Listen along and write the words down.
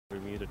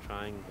the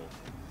triangle.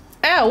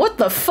 Ow, what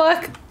the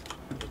fuck?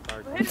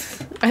 I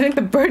think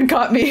the bird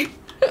got me.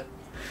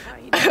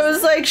 I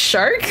was like,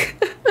 shark?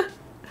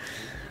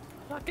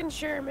 Fucking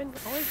Sherman.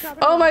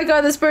 Oh my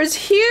god, this bird's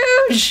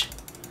huge!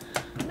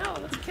 No,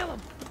 let's kill him.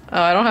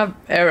 Oh, I don't have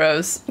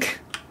arrows.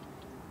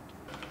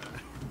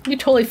 You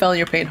totally fell in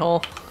your paint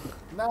hole.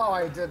 No,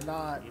 I did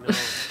not. You know,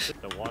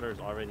 the water's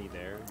already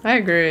there. I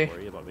agree. Don't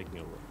worry about making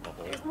a hole.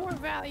 There's more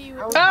value.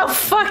 Oh,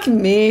 fuck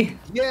me!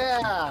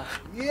 Yeah!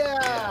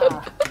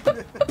 Yeah!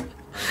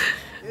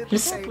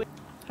 Just, I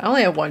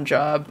only have one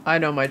job. I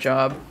know my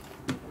job.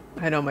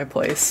 I know my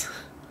place.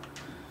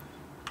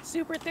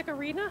 Super thick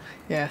arena?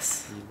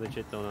 Yes. You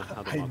legit don't know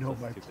how the I know is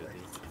my too busy. place.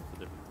 It's a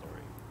different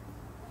story.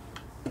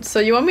 So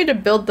you want me to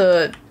build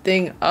the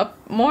thing up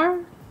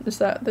more? Is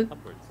that the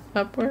Upwards.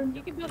 upward?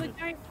 You can build a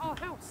giant tall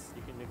house.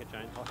 You can make a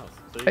giant tall house.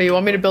 So Oh, you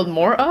want me to build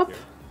more up? Here.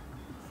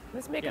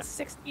 Let's make Yeah. a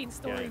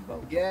 16-story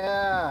boat.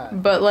 Yeah!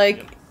 But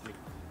like,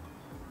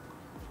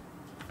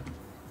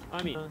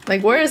 I mean,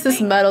 like where is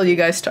this metal you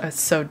guys start? It's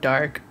so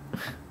dark.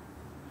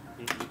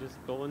 you just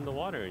go in the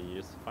water and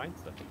you just find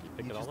stuff. You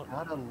pick You it all just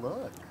up. gotta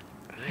look.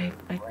 You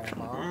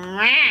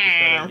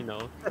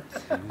know,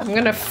 I'm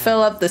gonna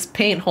fill up this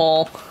paint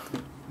hole.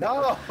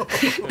 No!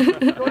 You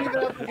don't even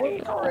have to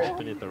wait for it.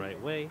 open it the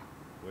right way.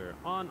 We're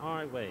on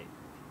our way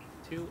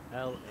to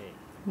LA.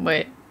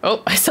 Wait.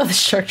 Oh, I saw the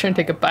shark trying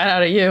to take a bite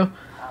out of you.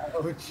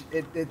 Ouch,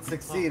 it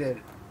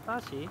succeeded.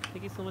 Sashi,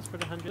 thank you so much for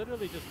the 100.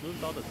 Literally just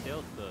moved all the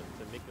sails to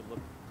make it look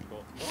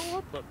cool.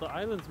 Oh, what? The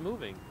island's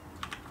moving.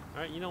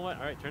 Alright, you know what?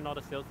 Alright, turn all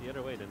the sails the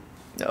other way then.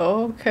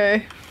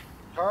 Okay.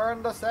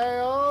 Turn the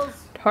sails!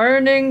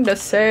 Turning the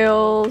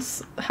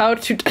sails. How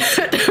to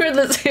turn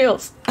the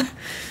sails?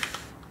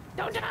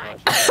 Don't die!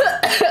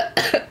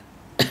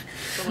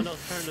 Someone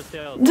else turn the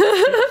sails.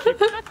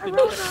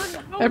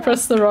 I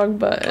pressed the wrong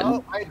button.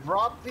 Oh, I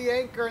dropped the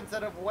anchor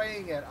instead of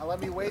weighing it. Let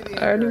me weigh the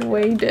I anchor. already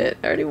weighed it.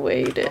 I already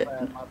weighed it.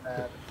 My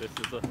bad.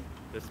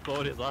 This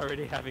boat is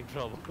already having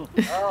trouble.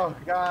 Oh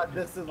god,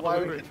 this is why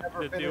All we were can never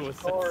trying to do finish was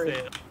set story.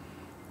 sail.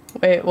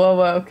 Wait,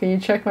 whoa. Can you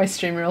check my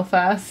stream real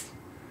fast?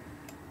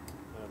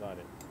 What about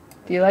it?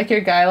 Do you like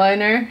your guy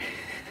liner?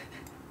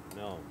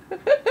 No.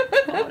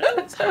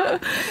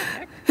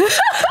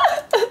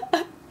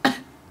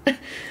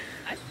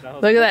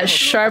 Look at that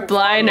sharp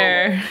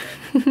liner.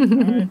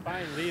 Alright,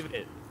 fine, leave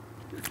it.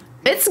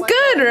 It's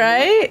good,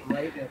 right?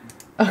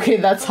 Okay,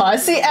 that's hot.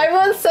 See,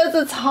 everyone says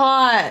it's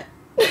hot.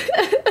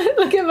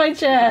 Look at my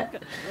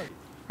chat.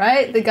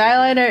 Right? The guy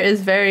liner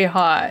is very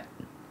hot.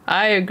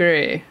 I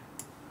agree.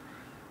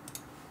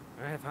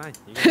 Alright, fine.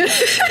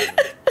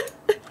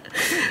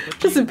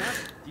 Just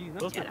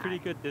Those are pretty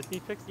good Disney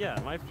picks. Yeah,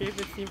 my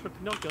favorite scene from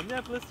Pinocchio.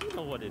 Nebulous, you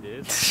know what it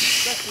is.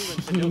 Especially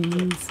when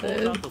Pinocchio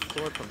pulls out the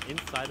sword from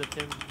inside of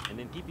him, and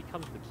then he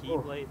becomes the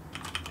Keyblade,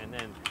 and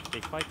then they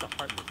fight the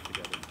Heartless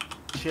together.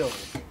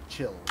 Chills.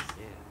 Chills.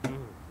 Yeah.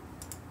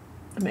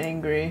 I'm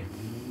angry.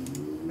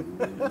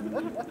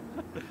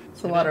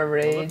 It's a lot of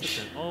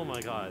rage. Oh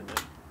my god.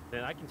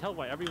 Then I can tell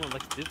why everyone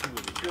likes Disney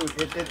movies.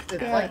 Dude, it's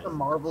like the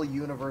Marvel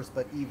universe,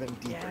 but even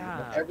deeper.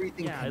 Yeah.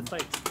 Everything. Yeah, it's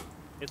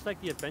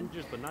like the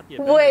Avengers, but not the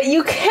Avengers. Wait,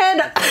 you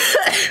can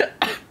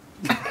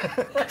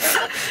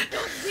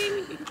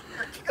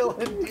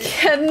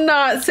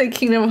cannot say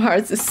Kingdom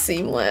Hearts is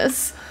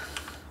seamless.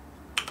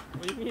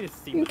 What do you mean it's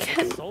seamless?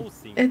 It's so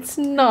seamless. It's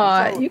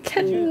not. You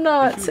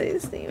cannot say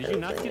it's seamless. Did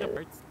you not see the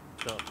parts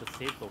to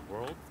save the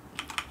world?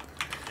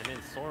 And then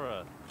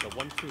Sora, the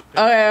one true.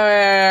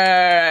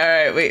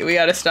 Alright, wait, we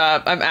gotta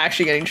stop. I'm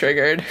actually getting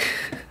triggered.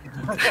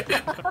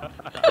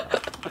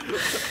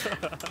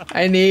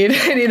 I need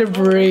to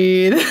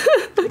breathe.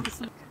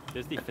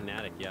 There's the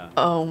fanatic, yeah.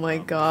 Oh my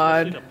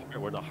god. The part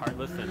where the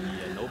Heartless and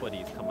the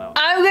Nobodies come out.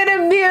 I'm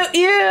gonna mute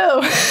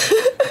you!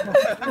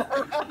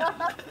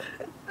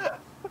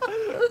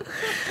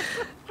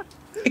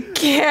 I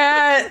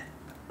can't.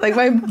 Like,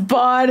 my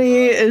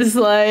body is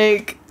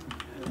like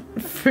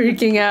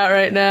freaking out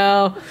right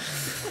now.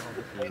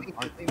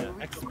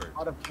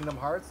 Out of Kingdom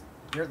Hearts,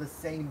 you're the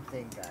same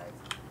thing, guys.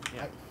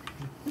 Yeah.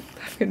 I'm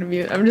gonna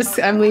mute. I'm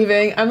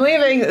leaving. I'm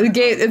leaving. The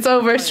gate. It's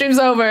over. Stream's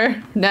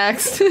over.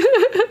 Next. She was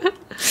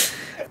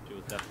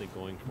definitely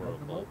going for a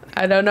bolt.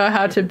 I don't know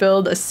how to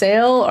build a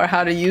sail or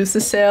how to use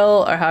the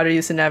sail or how to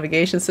use the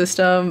navigation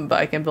system, but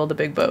I can build a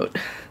big boat.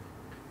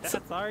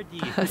 That's our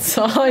D. That's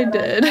all I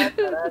did.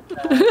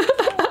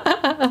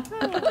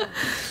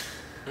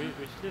 We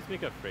should just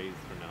make a phrase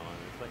from now on.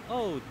 It's like,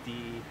 oh,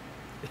 D.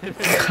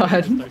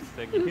 God. Start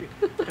singing.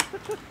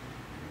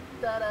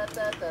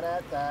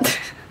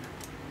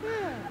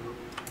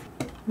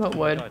 What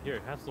wood? God,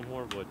 here, have some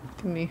more wood.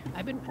 Give me.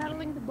 I've been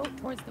paddling the boat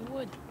towards the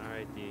wood.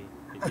 Alright, D.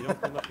 If you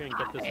don't come up here and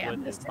get this I am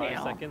wood the in 5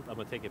 snail. seconds, I'm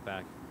gonna take it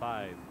back.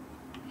 5,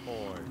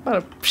 4, I'm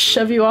about to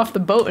shove you off the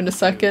boat in a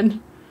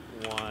second.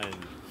 1. Okay,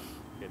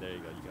 there you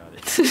go. You got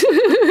it.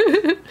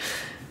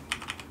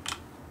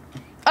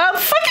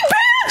 Fucking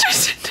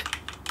Tristan!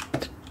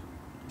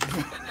 I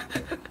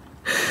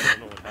don't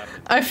know what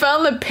happened. I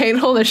found the paint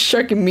hole. The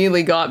shark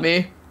immediately got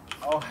me.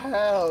 Oh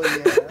hell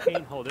yeah!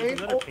 Paint hole. There's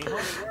another paint hole.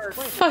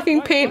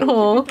 Fucking paint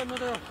hole.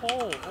 Another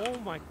hole. Oh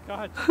my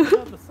god, get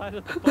on the side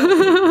of the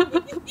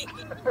boat.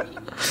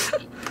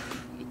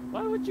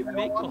 Why would you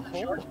make a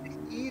hole? Sharks to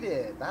eat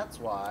it. That's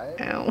why.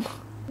 Ow.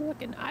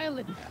 Look, an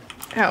island.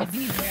 Ow. The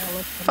detail of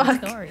the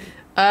Fuck. story.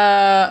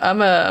 I'm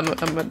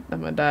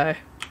gonna die.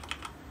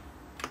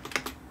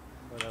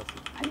 What else?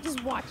 I'm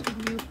just watching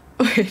you.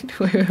 Wait.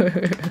 Look at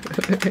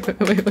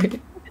the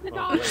Oh,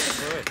 dolphin.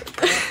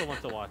 wait. I also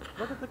want to watch.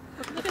 Look at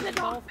the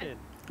dolphin.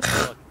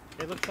 Look,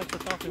 it looks like the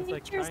dolphin's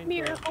like Nature's trying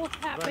miracle to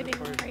happening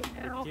run for right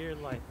now. dear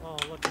life. Oh,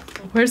 look, it's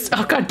so Where's? cute.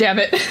 Oh god damn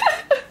it!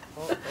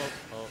 Oh,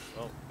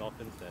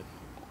 dolphin's dead.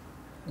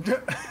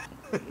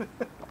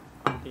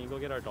 Can you go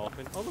get our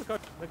dolphin? Oh, look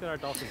at our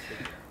dolphin.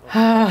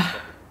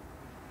 Oh,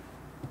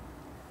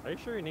 are you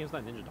sure your name's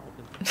not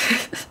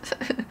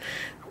Ninja-Dolphin?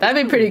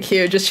 That'd be pretty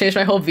cute. Just change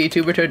my whole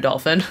VTuber to a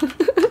dolphin.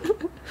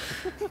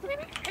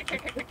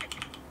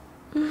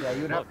 Yeah,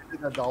 you would have to do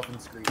the dolphin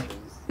screeches.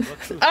 Look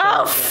who's Oh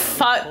trying to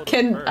fuck! hold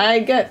Can first. I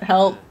get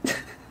help? Yeah.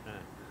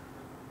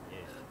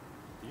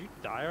 Did you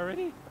die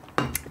already?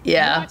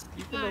 Yeah.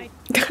 You've been,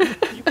 Hi.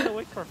 you've been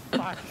awake for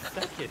 5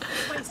 seconds.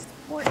 My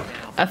sport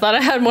now. I thought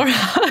I had more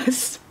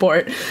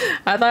sport.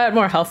 I thought I had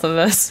more health than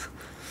this.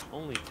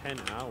 Only 10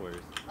 hours.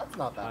 That's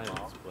not that long.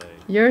 Silence play.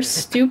 You're a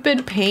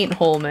stupid paint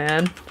hole,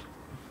 man.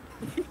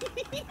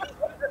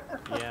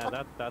 Yeah,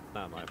 that's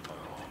not my fault.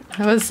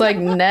 I was like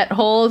net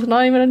hole. It's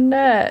not even a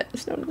net.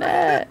 There's no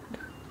net.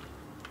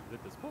 Is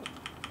it this boat?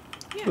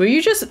 Yeah. Were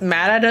you just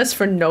mad at us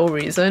for no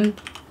reason?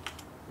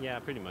 Yeah,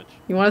 pretty much.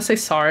 You want to say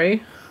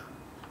sorry?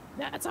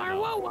 That's our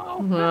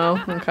whoa-whoa.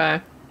 No.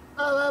 Okay.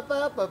 Oh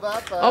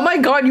Oh my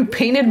god! You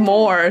painted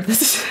more.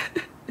 This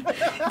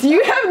Do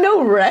you have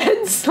no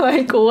reds?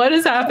 Like, what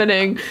is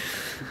happening?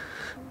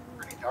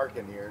 Pretty dark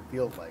in here. It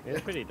feels like It's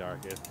it. pretty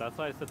dark. That's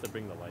why I said to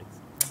bring the lights.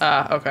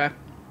 Ah, okay.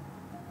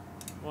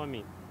 Well, I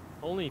mean,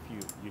 only if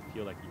you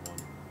feel like you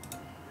want.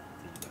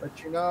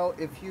 But you know,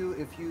 if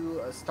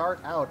you start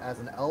out as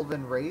an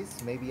elven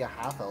race, maybe a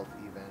half elf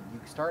even, you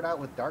start out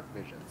with dark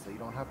vision, so you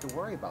don't have to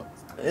worry about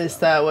this kind of Is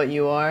stuff. that what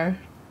you are?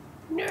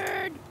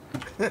 Nerd.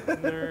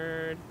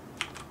 Nerd.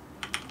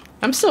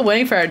 I'm still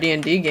waiting for our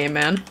D&D game,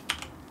 man.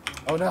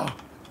 Oh no!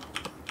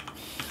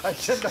 I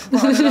shouldn't have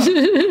brought it up.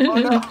 Oh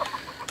no!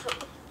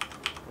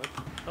 What?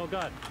 Oh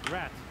god,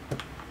 rat.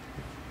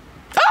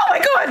 Oh my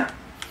god!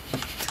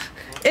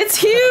 It's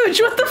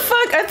huge! What the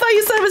fuck? I thought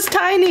you said it was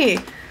tiny!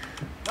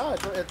 No,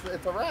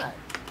 it's a rat.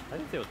 I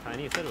didn't say it was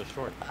tiny. I said it was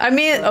short. I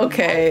mean,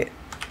 okay.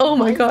 Oh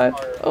my god.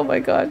 Oh my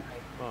god.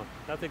 Well,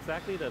 that's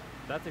exactly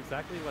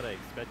what I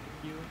expected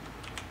you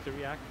to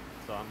react.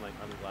 So I'm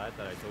glad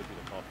that I told you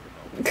to call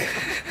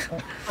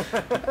for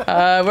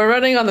help. We're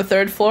running on the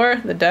 3rd floor,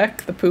 the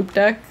deck, the poop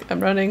deck. I'm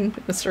running in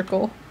a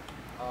circle.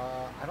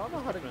 I don't know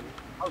how to.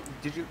 Oh,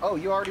 did you? Oh,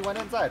 you already went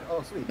inside.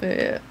 Oh, sweet. Yeah.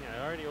 Yeah,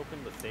 I already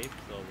opened the safe,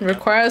 so. It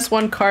requires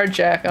 1 card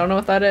jack. I don't know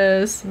what that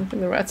is. I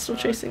think the rat's still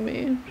chasing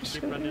me. Just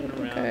keep running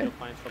around. Okay. You'll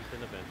find something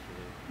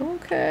eventually.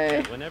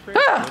 Okay. Whenever.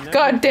 Ah! whenever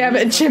God damn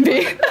it,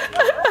 Jimmy!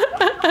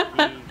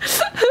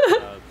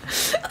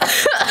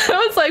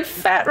 I was like,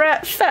 fat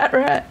rat, fat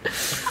rat.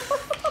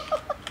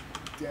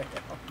 Damn.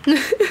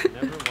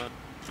 Never want.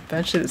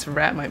 Eventually this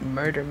rat might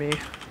murder me.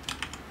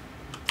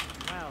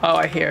 Wow. Oh,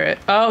 I hear it.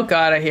 Oh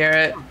god, I hear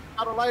it.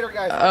 Got a lighter,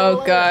 guys. Got a Oh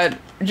lighter. god.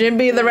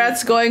 Jimby, the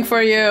rat's going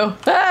for you.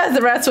 Ah,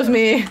 the rat's with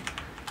me.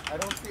 I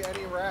don't see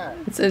any rat.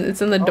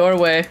 It's in the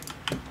doorway.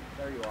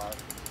 There you are.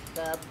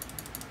 Stab.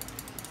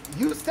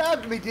 You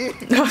stabbed me, D.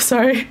 Oh,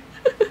 sorry.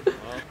 Well,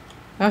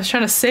 I was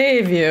trying to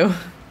save you.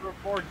 You're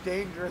more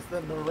dangerous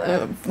than the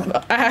rat.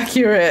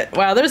 Accurate.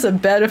 Wow, there's a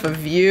bed of a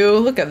view.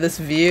 Look at this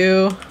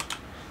view.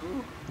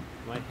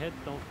 my head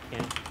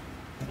can't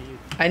see.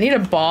 I need a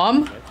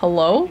bomb.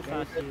 Hello?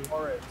 David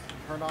Forrest,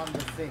 turn on the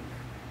sink.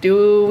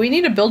 Do we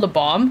need to build a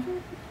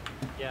bomb?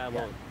 Yeah,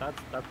 well,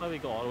 that's why we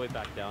go all the way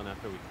back down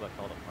after we collect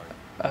all the parts.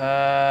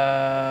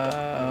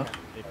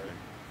 Different.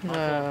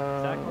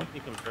 Also, Zach No. quickly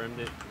confirmed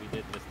it. We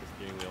did miss the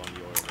steering wheel on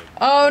the oil rig.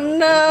 Oh I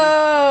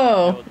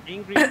no! was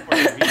angry for a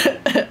reason.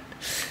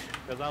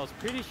 Because I was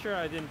pretty sure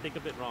I didn't think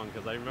of it wrong,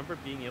 because I remember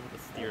being able to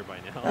steer by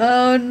now.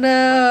 Oh That's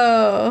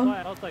no!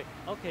 why I was like,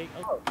 okay,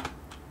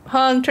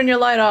 Hung, turn your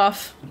light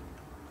off.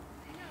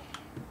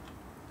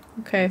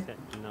 Okay,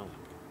 no.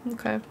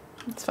 okay.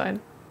 It's fine.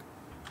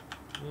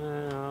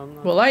 I'm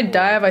not Will I sure.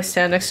 die if I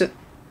stand next to...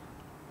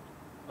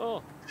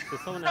 Oh, did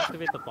someone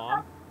activate the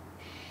bomb?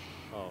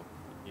 Oh,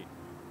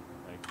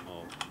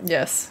 oh.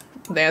 Yes.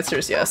 The answer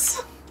is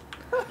yes.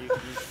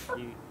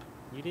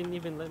 You didn't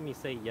even let me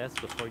say yes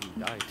before you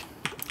died.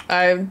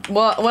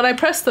 Well, when I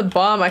pressed the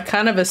bomb, I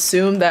kind of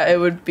assumed that it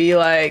would be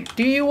like,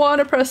 do you want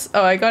to press...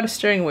 Oh, I got a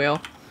steering wheel.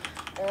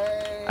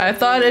 Hey. I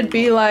thought it'd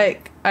be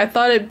like... I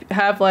thought it'd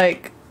have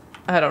like...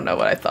 I don't know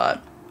what I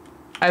thought.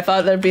 I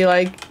thought there'd be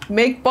like,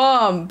 make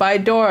bomb by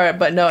door,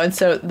 but no,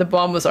 instead the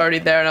bomb was already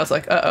there and I was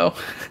like, uh-oh.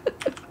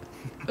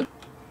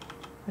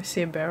 I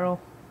see a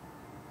barrel.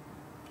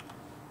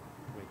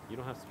 Wait, you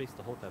don't have space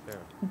to hold that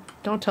barrel.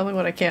 Don't tell me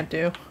what I can't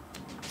do.